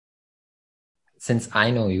since I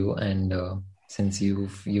know you and since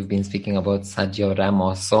you've been speaking about Sergio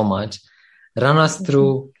Ramos so much, run us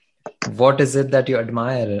through what is it that you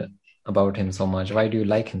admire about him so much? Why do you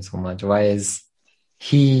like him so much? Why is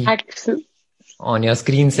he Actually, on your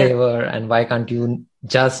screensaver, and why can't you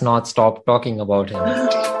just not stop talking about him?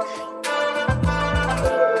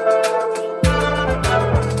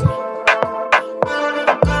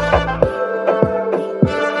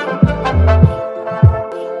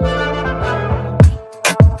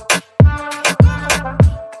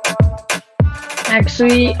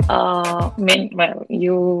 actually, well,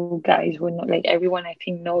 you guys would know, like everyone I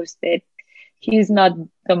think knows that he's not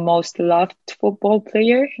the most loved football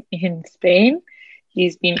player in Spain.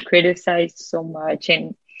 He's been criticized so much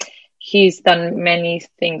and he's done many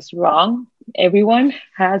things wrong. Everyone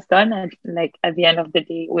has done, and like at the end of the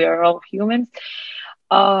day, we are all humans.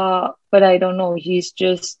 But I don't know. He's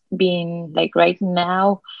just been like right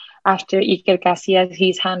now, after Iker Casillas,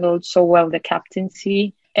 he's handled so well the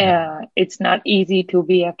captaincy. It's not easy to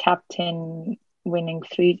be a captain winning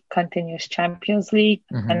 3 continuous Champions League,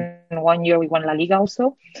 and 1 year we won La Liga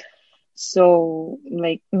also. So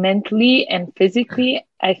like mentally and physically,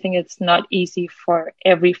 I think it's not easy for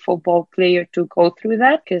every football player to go through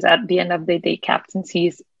that, because at the end of the day, captaincy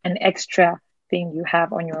is an extra thing you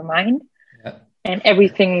have on your mind. Yeah. And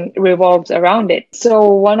everything revolves around it.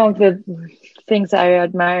 So one of the things I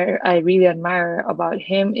really admire about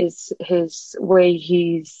him is his way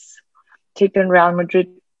he's taken Real Madrid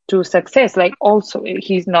to success. Like also,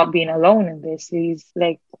 he's not been alone in this. He's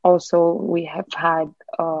like also, we have had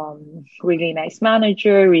really nice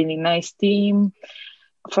manager, really nice team.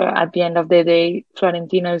 For at the end of the day,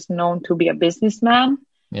 Florentino is known to be a businessman.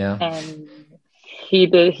 Yeah. And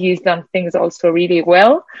he's done things also really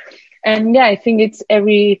well. And yeah, I think it's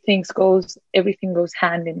everything goes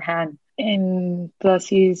hand in hand. And plus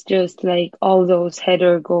he's just like all those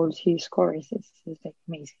header goals he scores. It's like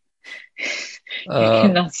amazing. I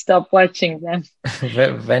cannot stop watching them.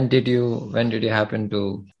 When did you happen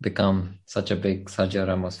to become such a big Sergio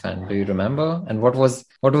Ramos fan? Do you remember? And what was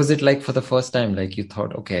it like for the first time? Like you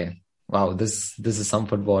thought, okay, wow, this is some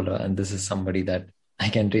footballer and this is somebody that I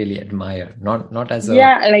can really admire. Not as a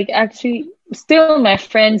like actually still my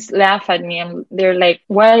friends laugh at me and they're like,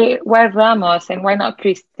 why Ramos and why not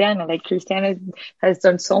Cristiano? Like Cristiano has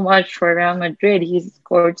done so much for Real Madrid. He's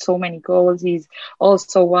scored so many goals. He's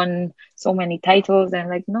also won so many titles. And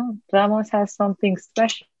like, no, Ramos has something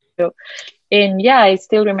special. And yeah, I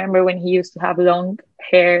still remember when he used to have long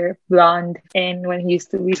hair, blonde, and when he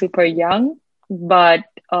used to be super young. But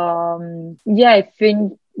yeah, I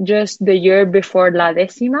think just the year before La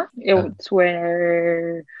Décima, it's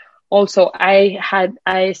where also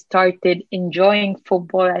I started enjoying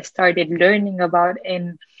football. I started learning about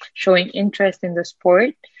and showing interest in the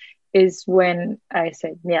sport, is when I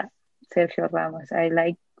said, yeah, Sergio Ramos. I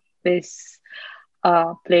like this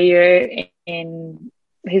player, and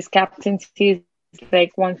his captaincy is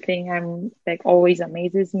like one thing I'm like always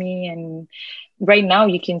amazes me. And right now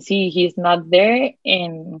you can see he's not there,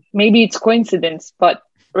 and maybe it's coincidence, but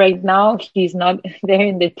right now he's not there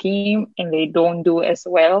in the team and they don't do as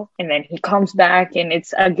well. And then he comes back and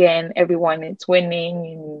it's again, everyone is winning,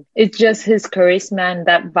 and it's just his charisma and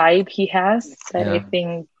that vibe he has that I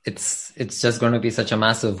think it's just going to be such a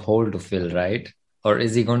massive hole to fill, right? Or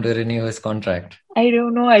is he going to renew his contract? I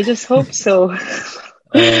don't know. I just hope so.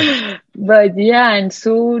 But yeah, and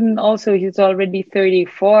soon also he's already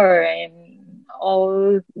 34, and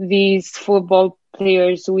all these football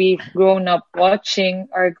players we've grown up watching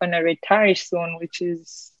are gonna retire soon, which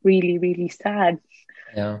is really, really sad.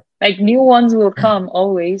 Yeah. Like new ones will come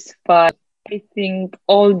always, but I think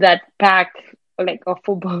all that pack like of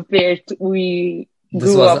football players we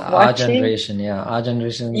grew up watching. Our generation, yeah. Our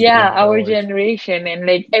generation. Yeah, our generation, and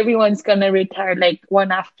like everyone's gonna retire like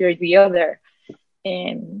one after the other.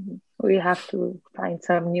 And we have to find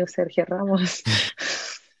some new Sergio Ramos.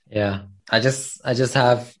 Yeah. I just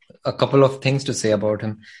have a couple of things to say about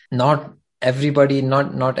him. Not everybody's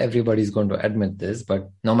going to admit this,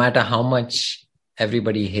 but no matter how much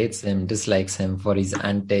everybody hates him, dislikes him for his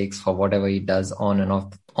antics, for whatever he does on and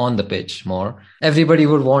off on the pitch more, everybody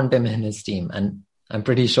would want him in his team. And I'm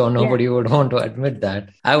pretty sure nobody would want to admit that.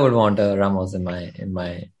 I would want a Ramos in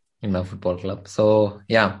my football club. So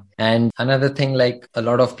yeah. And another thing, like a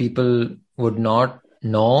lot of people would not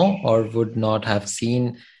know or would not have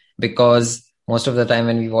seen, because most of the time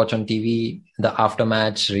when we watch on TV, the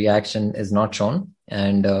after-match reaction is not shown.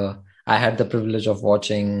 And I had the privilege of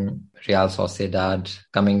watching Real Sociedad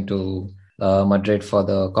coming to Madrid for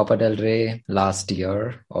the Copa del Rey last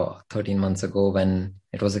year or 13 months ago, when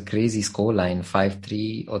it was a crazy scoreline,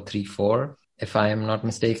 5-3 or 3-4. if I am not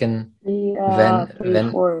mistaken, Yeah, when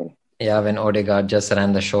three, four. when Odegaard just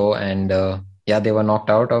ran the show, and they were knocked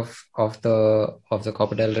out of the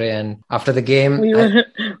Copa del Rey. And after the game, We were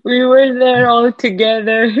we were there all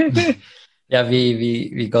together. yeah,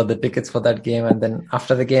 we got the tickets for that game, and then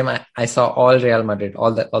after the game, I saw all Real Madrid,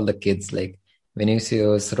 all the kids, like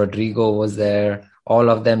Vinicius, Rodrigo was there. All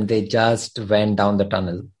of them, they just went down the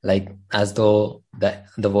tunnel, like as though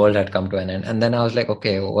the world had come to an end. And then I was like,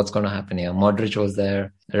 okay, what's going to happen here? Modric was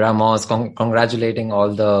there, Ramos congratulating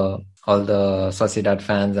all the Sociedad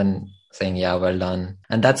fans and saying, yeah, well done.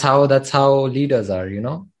 And that's how leaders are,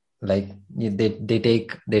 like they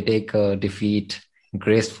take a defeat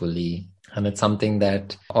gracefully. And it's something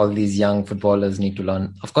that all these young footballers need to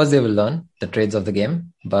learn. Of course, they will learn the trades of the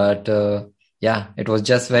game, but yeah, it was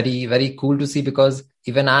just very, very cool to see, because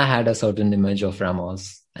even I had a certain image of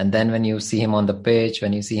Ramos. And then when you see him on the pitch,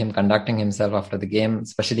 when you see him conducting himself after the game,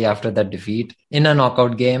 especially after that defeat in a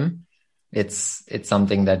knockout game, it's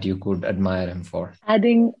something that you could admire him for.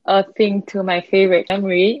 Adding a thing to my favorite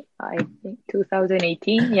memory, I think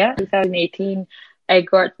 2018. Yeah, 2018. I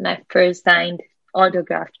got my first signed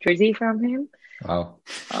autographed jersey from him. Wow.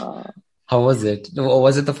 Uh, How was it?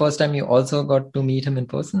 Was it the first time you also got to meet him in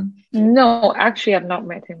person? no, actually, I've not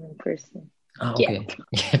met him in person Okay.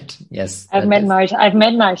 yet. Yes, I've met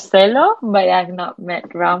Marcelo, but I've not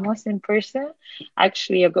met Ramos in person.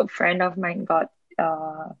 Actually, a good friend of mine got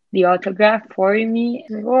the autograph for me.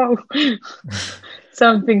 Whoa,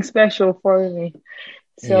 something special for me.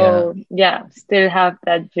 yeah. So yeah, still have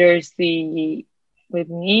that jersey with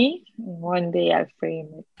me. One day I'll frame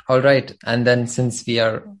it. All right. And then since we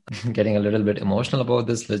are getting a little bit emotional about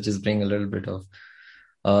this, let's just bring a little bit of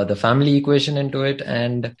the family equation into it,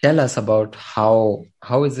 and tell us about how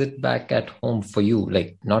is it back at home for you,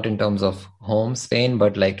 like not in terms of home Spain,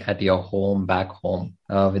 but like at your home back home,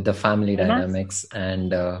 with the family Buenas. dynamics.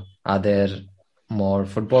 And are there more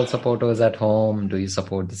football supporters at home? Do you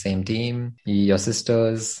support the same team, your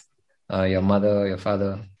sisters, your mother, your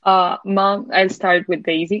father? Mom, I'll start with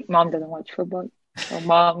the easy. Mom doesn't watch football. So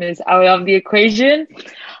mom is out of the equation.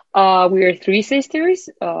 We are three sisters.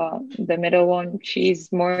 The middle one,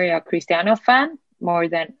 she's more a Cristiano fan, more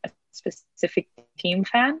than a specific team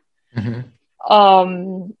fan.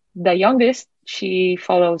 Mm-hmm. The youngest, she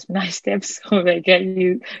follows my steps. So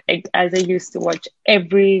as I used to watch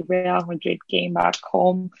every Real Madrid game back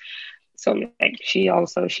home. So like she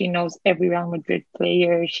knows every Real Madrid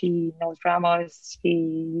player. She knows Ramos.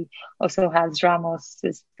 She also has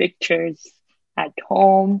Ramos's pictures at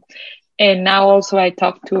home. And now also I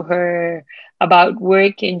talk to her about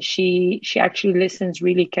work, and she actually listens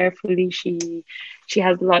really carefully. She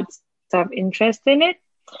has lots of interest in it.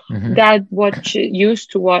 Mm-hmm. Dad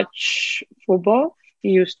used to watch football. He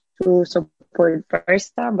used to support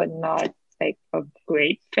Barca, but not like a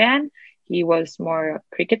great fan. He was more a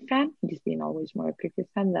cricket fan. He's been always more a cricket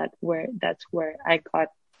fan. That's where I got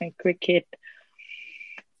my cricket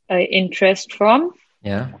interest from.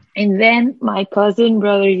 Yeah. And then my cousin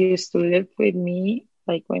brother used to live with me,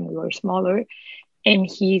 like when we were smaller, and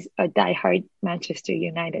he's a diehard Manchester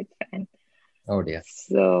United fan. Oh dear.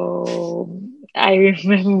 So I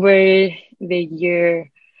remember the year,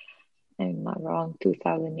 I'm not wrong,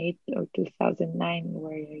 2008 or 2009,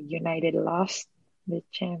 where United lost the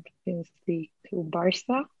Champions League to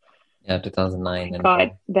Barca. Yeah, 2009.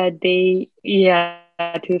 God, that day, yeah,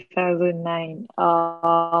 2009.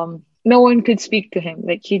 No one could speak to him.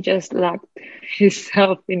 Like he just locked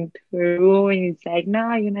himself into a room, and he's like,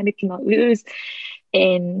 "Nah, United cannot lose."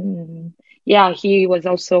 And yeah, he was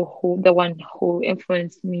also the one who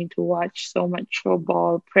influenced me to watch so much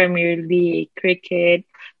football, Premier League, cricket,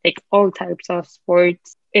 like all types of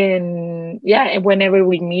sports. And yeah, whenever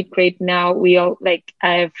we meet right now, we all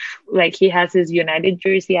he has his United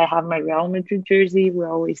jersey. I have my Real Madrid jersey. We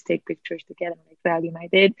always take pictures together, like Real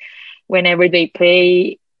United. Whenever they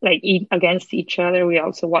play, like against each other, we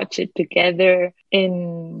also watch it together.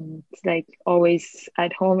 And it's like always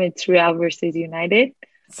at home, it's Real versus United.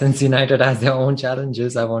 Since United has their own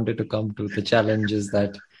challenges, I wanted to come to the challenges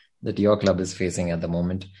that your club is facing at the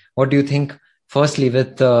moment. What do you think? Firstly,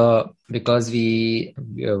 with because we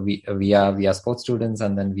are sports students,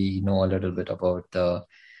 and then we know a little bit about the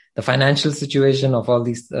financial situation of all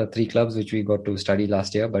these three clubs, which we got to study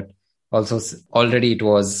last year. But also already it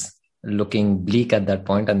was looking bleak at that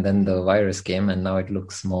point, and then the virus came, and now it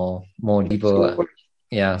looks more deeper.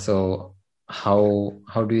 Yeah. So how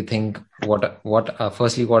do you think,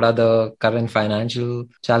 firstly, what are the current financial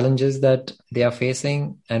challenges that they are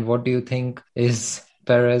facing, and what do you think is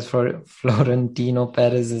Florentino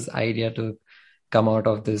Perez's idea to come out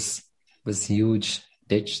of this huge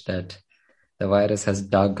ditch that The virus has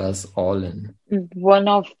dug us all in. One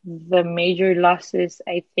of the major losses,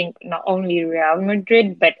 I think, not only Real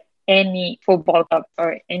Madrid, but any football club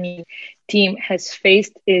or any team has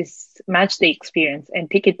faced is match day experience and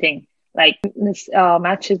ticketing. Like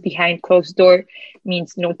matches behind closed door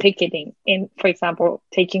means no ticketing. In, for example,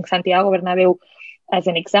 taking Santiago Bernabeu as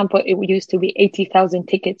an example, it used to be 80,000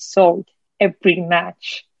 tickets sold every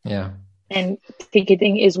match. Yeah. And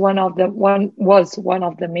ticketing is one of the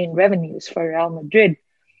main revenues for Real Madrid.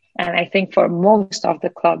 And I think for most of the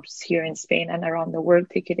clubs here in Spain and around the world,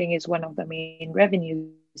 ticketing is one of the main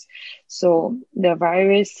revenues. So the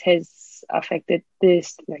virus has affected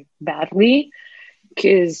this like badly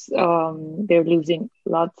because they're losing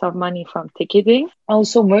lots of money from ticketing.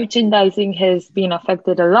 Also, merchandising has been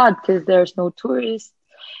affected a lot because there's no tourists.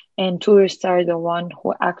 And tourists are the one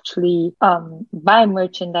who actually buy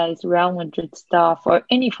merchandise, Real Madrid stuff, or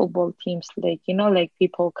any football teams. Like, you know, like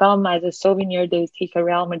people come as a souvenir, they take a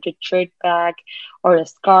Real Madrid shirt back or a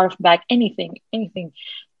scarf back, anything.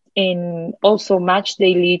 And also match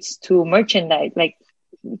day leads to merchandise, like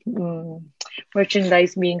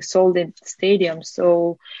merchandise being sold in stadiums.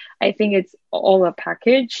 So I think it's all a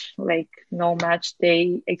package, like no match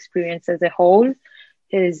day experience as a whole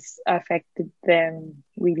has affected them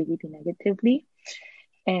really, really negatively.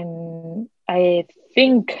 And I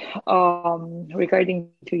think regarding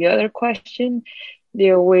to your other question,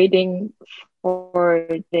 they're waiting for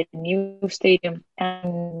the new stadium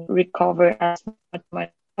and recover as much as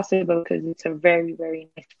possible because it's a very, very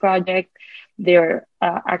nice project. They're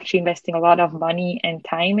actually investing a lot of money and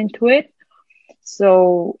time into it.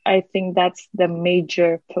 So I think that's the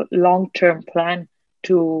major long-term plan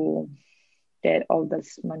to get all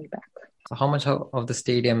this money back. So how much of the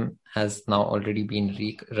stadium has now already been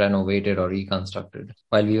renovated or reconstructed?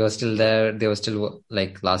 While we were still there, they were still,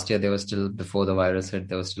 like last year, they were still, before the virus hit,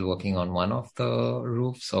 they were still working on one of the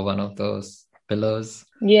roofs or one of those pillars.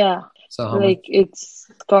 Yeah. So how like much? It's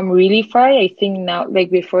come really far. I think now,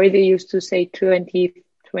 like before they used to say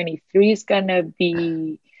 2023 is gonna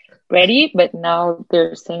be ready, but now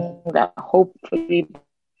they're saying that hopefully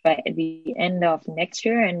by the end of next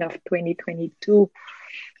year, end of 2022,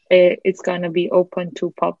 it's gonna be open to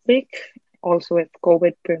public. Also, if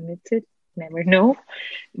COVID permits it, never know.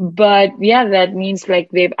 But yeah, that means like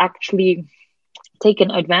they've actually taken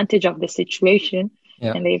advantage of the situation.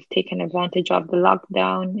 Yeah. And they've taken advantage of the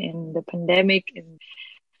lockdown and the pandemic and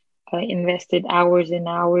invested hours and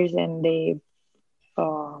hours, and they've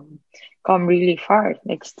come really far.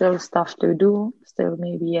 Like still stuff to do, still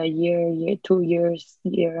maybe a year, 2 years,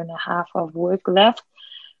 year and a half of work left.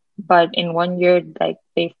 But in 1 year, like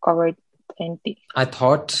they've covered plenty. I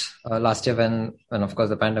thought last year when of course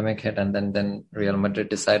the pandemic hit, and then Real Madrid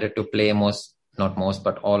decided to play not most,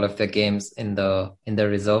 but all of the games in the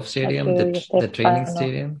reserve stadium, the training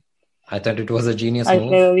stadium. I thought it was a genius move.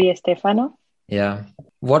 Alfredo Di Stefano. Yeah.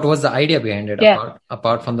 What was the idea behind it? Yeah.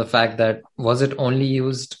 Apart from the fact that, was it only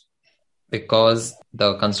used because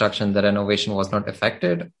the construction, the renovation was not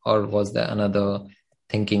affected, or was there another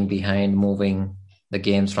thinking behind moving the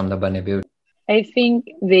games from the Bernabeu? I think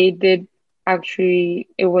they did. Actually,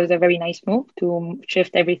 it was a very nice move to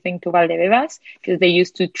shift everything to Valdebebas because they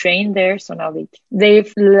used to train there. So now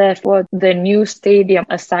they've left the new stadium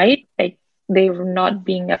aside. Like they're not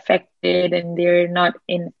being affected and they're not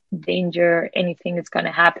in danger. Anything is going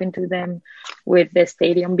to happen to them with the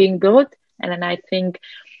stadium being built. And then I think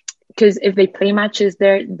because if they play matches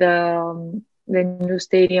there, the new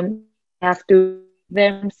stadium have to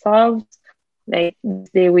themselves. Like this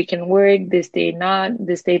day we can work, this day not,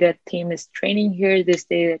 this day the team is training here, this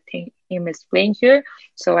day the team is playing here.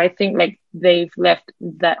 So I think like they've left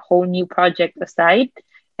that whole new project aside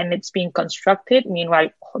and it's being constructed.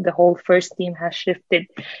 Meanwhile, the whole first team has shifted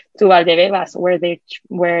to Valdebebas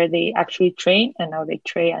where they actually train, and now they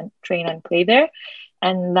train and play there.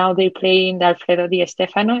 And now they play in the Alfredo Di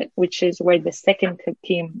Stefano, which is where the second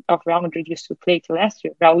team of Real Madrid used to play till last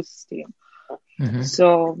year, Raul's Stadium. Mm-hmm.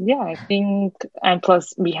 So yeah, I think, and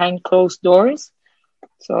plus behind closed doors,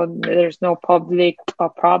 so there's no public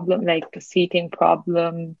problem like a seating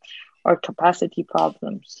problem or capacity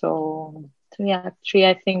problem. So yeah, actually,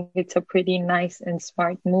 I think it's a pretty nice and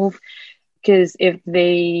smart move because if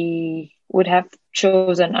they would have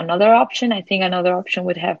chosen another option, I think another option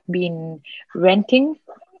would have been renting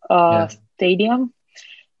a stadium,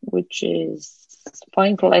 which is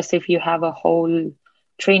pointless if you have a whole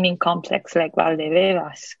training complex like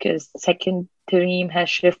Valdebebas, because second team has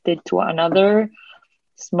shifted to another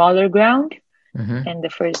smaller ground Mm-hmm. and the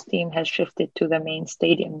first team has shifted to the main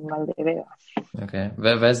stadium in Valdevedra. Okay.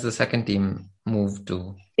 Where's the second team moved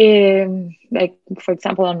to? Like for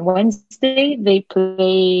example, on Wednesday they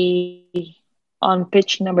play on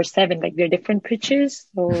pitch number 7. Like they're different pitches,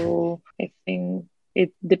 so I think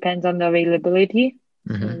it depends on the availability.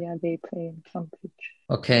 So Mm-hmm. yeah, they play in some pitch.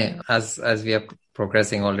 Okay. As we are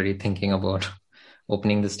progressing already, thinking about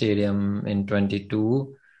opening the stadium in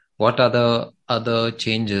 22, what are the other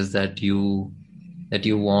changes that you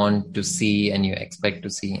want to see and you expect to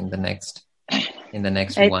see in the next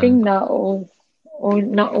I one? think not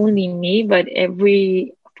only me, but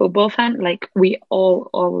every football fan, like we all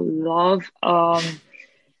love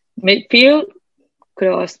midfield,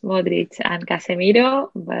 Kroos, Modric, and Casemiro.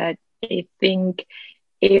 But I think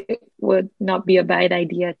it would not be a bad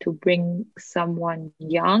idea to bring someone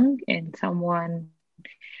young and someone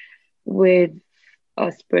with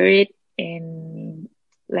a spirit and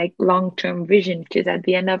like long-term vision, because at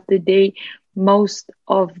the end of the day, most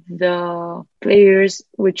of the players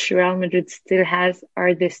which Real Madrid still has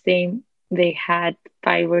are the same they had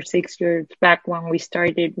 5 or 6 years back when we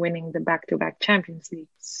started winning the back-to-back Champions League.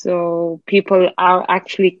 So people are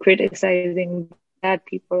actually criticizing that.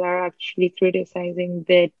 People are actually criticizing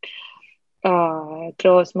that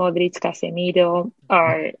Kroos, Modric, Casemiro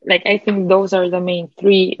are like, I think those are the main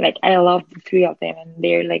three. Like I love the three of them, and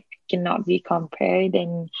they're like cannot be compared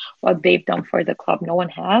in what they've done for the club. No one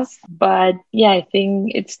has. But yeah, I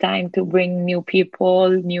think it's time to bring new people,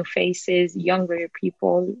 new faces, younger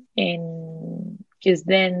people in, because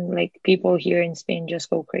then like people here in Spain just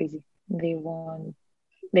go crazy. They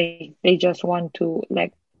just want to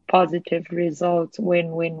like positive results,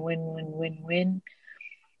 win.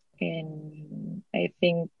 And I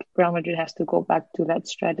think Real Madrid has to go back to that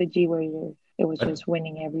strategy where it was just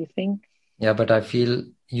winning everything. Yeah, but I feel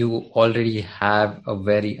you already have a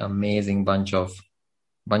very amazing bunch of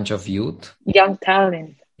youth. Young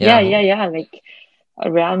talent. Yeah. Yeah. Like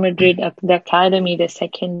Real Madrid, the academy, the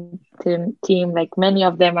second team, like many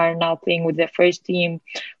of them are now playing with the first team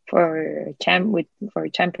for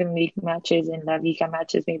Champions League matches and La Liga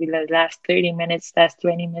matches, maybe the last 30 minutes, last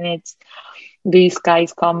 20 minutes. These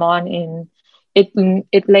guys come on and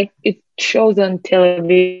it shows on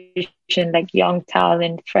television like young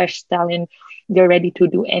talent, fresh talent. They're ready to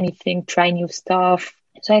do anything, try new stuff.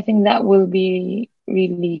 So I think that will be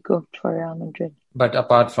really good for Real Madrid. But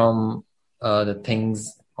apart from the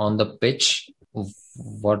things on the pitch,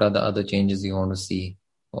 what are the other changes you want to see?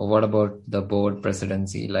 Or what about the board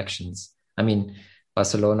presidency elections? I mean,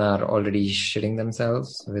 Barcelona are already shitting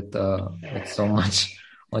themselves with so much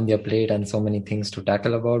on their plate and so many things to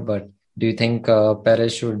tackle about. But do you think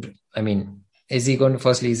Perez should, I mean, is he going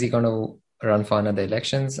to run for another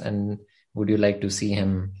elections? And would you like to see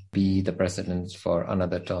him be the president for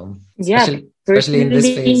another term? Yeah, especially in this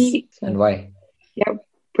phase, and why? Yeah,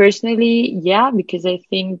 personally, yeah, because I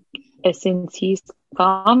think since he's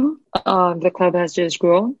come, the club has just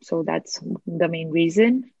grown. So that's the main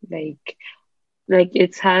reason. Like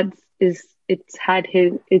it's had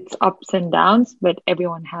its ups and downs, but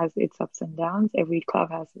everyone has its ups and downs. Every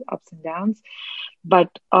club has ups and downs. But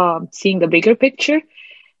seeing the bigger picture,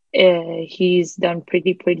 he's done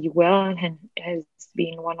pretty well and has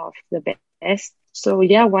been one of the best. So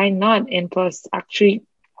yeah, why not? And plus, actually,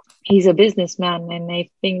 he's a businessman, and I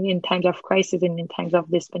think in times of crisis and in times of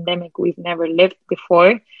this pandemic we've never lived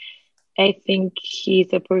before, I think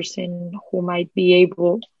he's a person who might be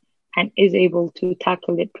able and is able to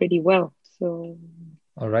tackle it pretty well. So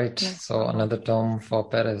all right, yeah. So another term for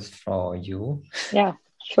Perez for you. Yeah,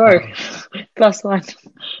 sure. +1.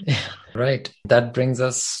 Right. That brings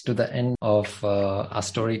us to the end of our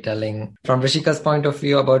storytelling from Rishika's point of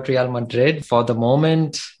view about Real Madrid. For the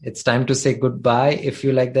moment, it's time to say goodbye. If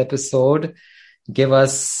you like the episode, give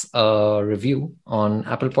us a review on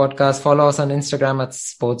Apple Podcasts. Follow us on Instagram at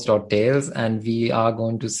sports.tales. And we are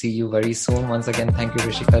going to see you very soon. Once again, thank you,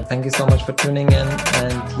 Rishika. Thank you so much for tuning in.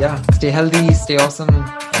 And yeah, stay healthy, stay awesome,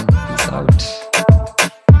 and peace out.